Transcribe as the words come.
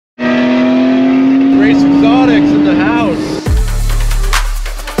Racexotics in the house.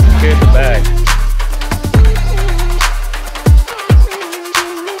 Okay, the bag.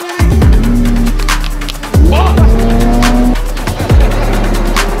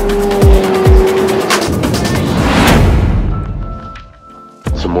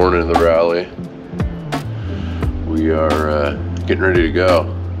 It's the morning of the rally. We are getting ready to go.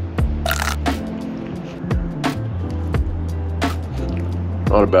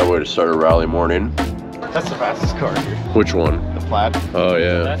 Not a bad way to start a rally morning. That's the fastest car here. Which one? The Plaid. Oh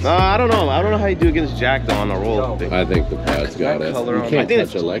yeah. I don't know. I don't know how you do against Jack though on the roll. I think the Plaid's got it. You can't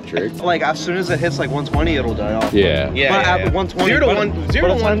touch electric. Like as soon as it hits like 120, it'll die off. Yeah. Yeah. But at 120, 0 to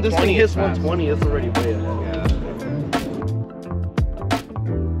 120, this thing hits 120, it's already way ahead.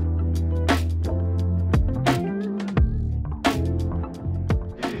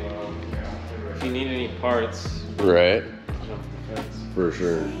 If you need any parts, Right. jump the fence. For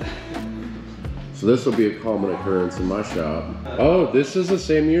sure. So this will be a common occurrence in my shop. Oh, this is the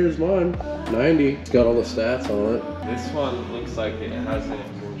same year as mine. 90. It's got all the stats on it. This one looks like it hasn't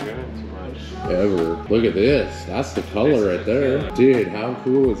been driven too much. Ever. Look at this. That's the color right there. Dude, how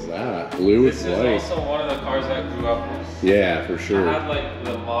cool is that? Blue with This is white. also one of the cars that I grew up with. Yeah, for sure. I had like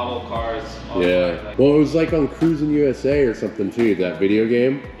the model cars. On Yeah. my, like, Well, it was like on Cruising USA or something too, that video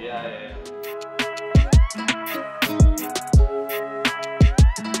game. yeah.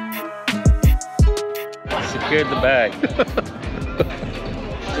 Secured the bag.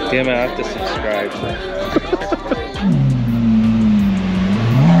 Damn it, I have to subscribe.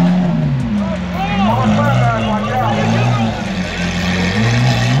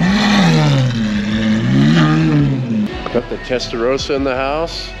 Got the Testarossa in the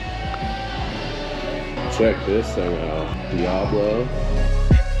house. Check this thing out. Diablo.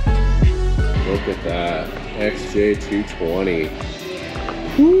 Look at that. XJ220.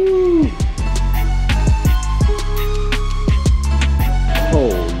 Woo!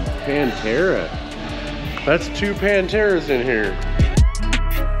 Oh, Pantera. That's 2 Panteras in here.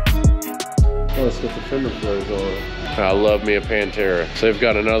 Oh, it's got the fender flares on it. I love me a Pantera. So they've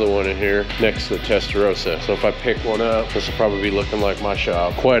got another one in here next to the Testarossa. So if I pick one up, this will probably be looking like my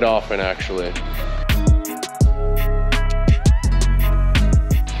shop. Quite often, actually.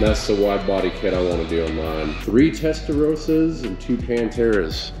 That's the wide body kit I want to do on mine. 3 Testarossas and 2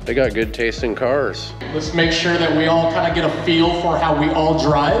 Panteras. They got good tasting cars. Let's make sure that we all kind of get a feel for how we all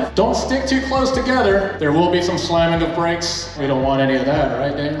drive. Don't stick too close together. There will be some slamming of brakes. We don't want any of that,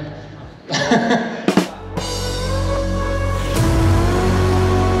 right, Daniel?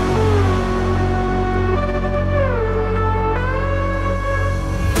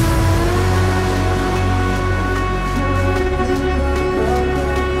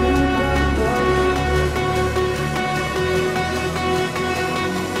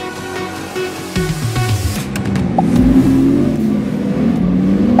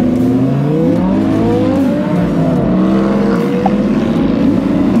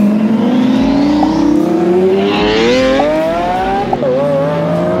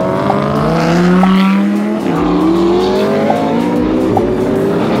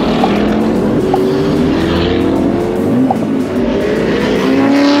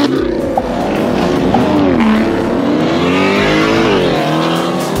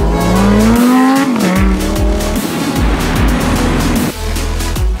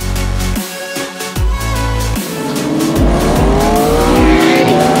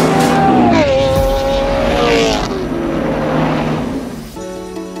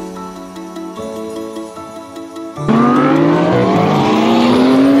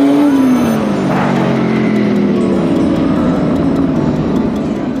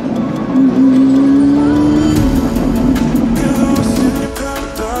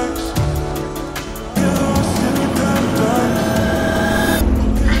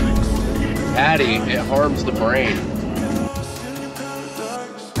 It harms the brain.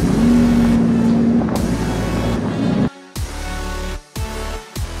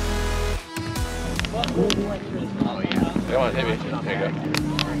 Oh yeah. Come on, hit me. There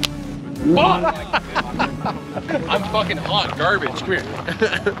you go. I'm fucking hot garbage. Come here.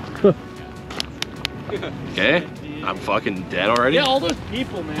 Okay. I'm fucking dead already. Yeah, all those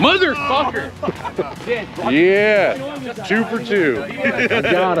people, man. Motherfucker! Yeah, 2 for 2. I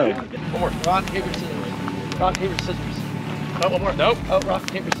got him. One more. Rock, paper, scissors. Rock, paper, scissors. Oh, one more. Nope. Oh, rock,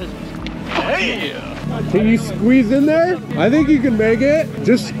 paper, scissors. Hey! Can you squeeze in there? I think you can make it.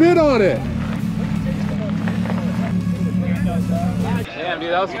 Just spit on it. Damn,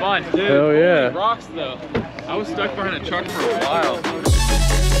 dude, that was fun. Dude, hell yeah. Holy rocks, though. I was stuck behind a truck for a while.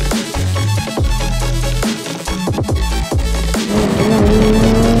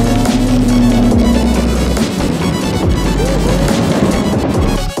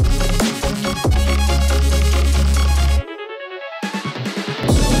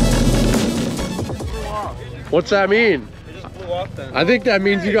 What's that mean? It just blew up then. I think that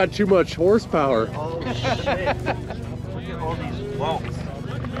means you got too much horsepower. Oh shit. Look at all these welts.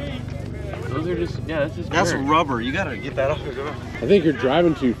 Those are just, yeah, that's just That's dirt. rubber. You gotta get that off your car. I think you're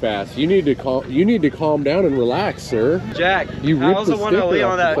driving too fast. You need to calm down and relax, sir. Jack, You ripped how's the the 1LE sticker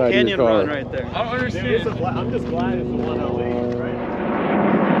off on the that side of your canyon car. run right there? I don't understand. I'm just glad it's the 1LE, right?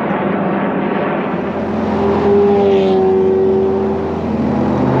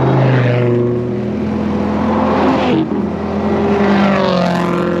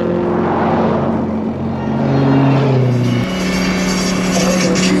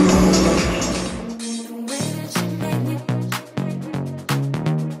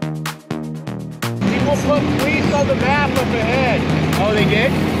 People put police on the map up ahead. Oh, they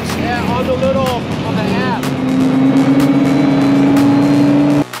did? Yeah, on the app.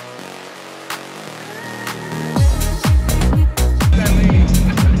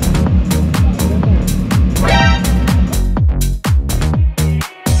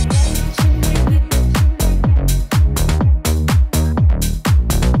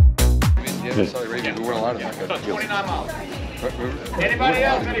 Anybody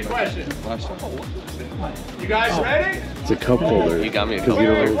else, any questions? You guys ready? It's a cup holder. You got me a Because cup you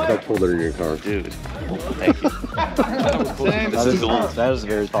don't have a holder. cup holder in your car. Dude, thank you. That is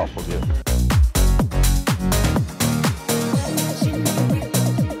very thoughtful, dude.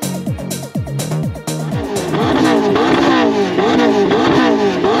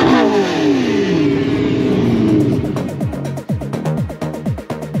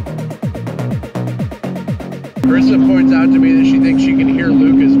 Carissa points out to me that she thinks she can hear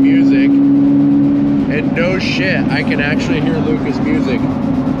Luca's music. And no shit, I can actually hear Luca's music.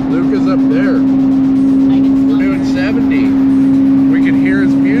 Luca's up there. We're doing 70. We can hear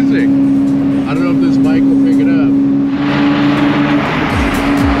his music. I don't know if this mic will pick it up.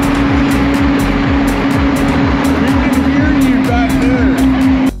 We can hear you back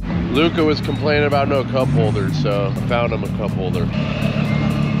there. Luca was complaining about no cup holders, so I found him a cup holder.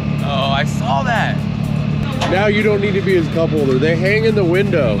 Oh, I saw that. Now you don't need to be his cup holder. They hang in the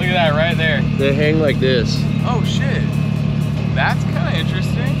window. Look at that right there. They hang like this. Oh shit. That's kind of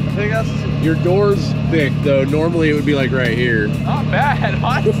interesting. I think that's Your door's thick though. Normally it would be like right here. Not bad,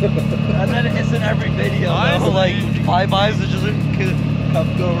 honestly. and then it's in every video. Honestly. Though. Like flybys, it's just a cup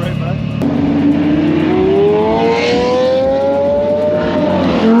go right by.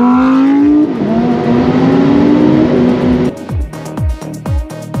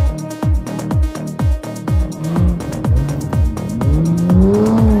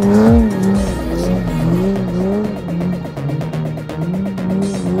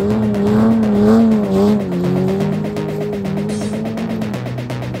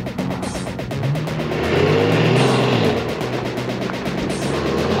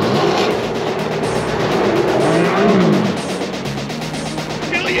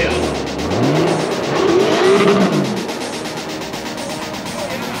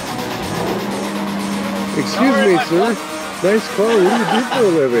 Excuse me, sir. Nice car. What do you do for a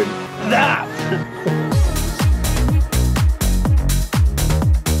living?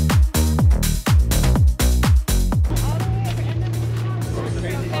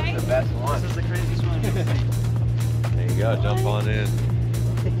 The best one. This is the craziest one. There you go, jump on in.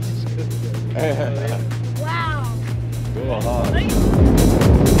 Wow. Cool,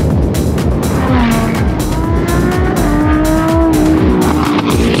 huh?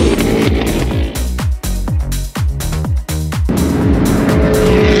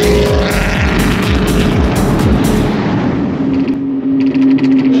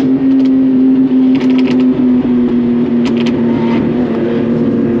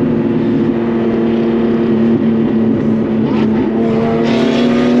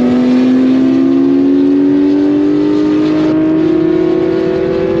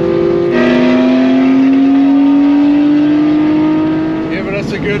 Giving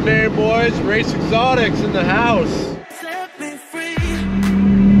us a good name, boys. Racexotics in the house. Set me free.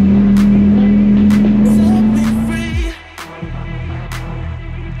 Set me free.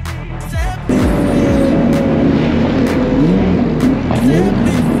 Set me free. Set me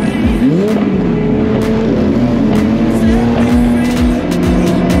free.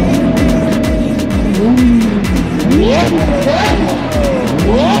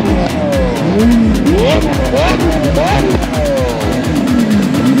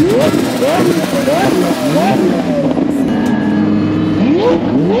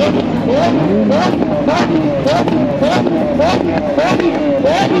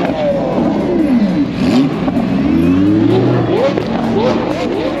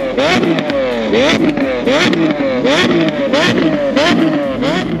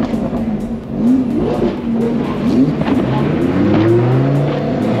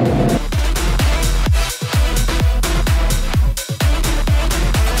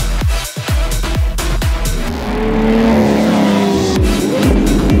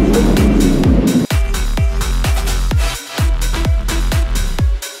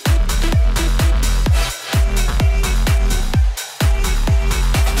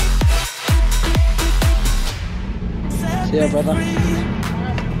 See ya, brother. All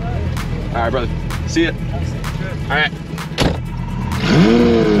right, brother. See ya. All right.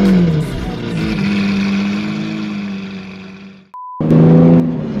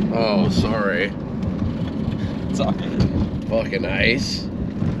 Oh, sorry. It's all good. Fucking ice.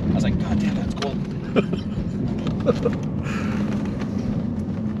 I was like, God damn, that's cold.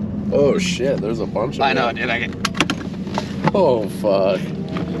 Oh shit, there's a bunch of I know, them. dude. I get. Oh fuck.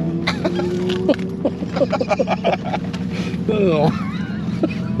 Oh.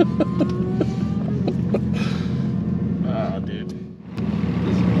 Oh, dude.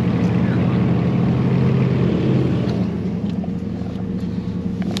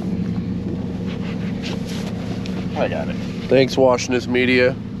 I got it. Thanks, Washington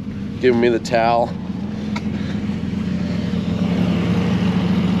Media, giving me the towel.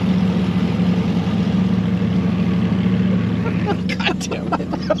 God damn it.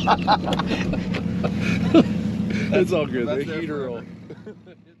 It's all good. That's The there heater forever. will.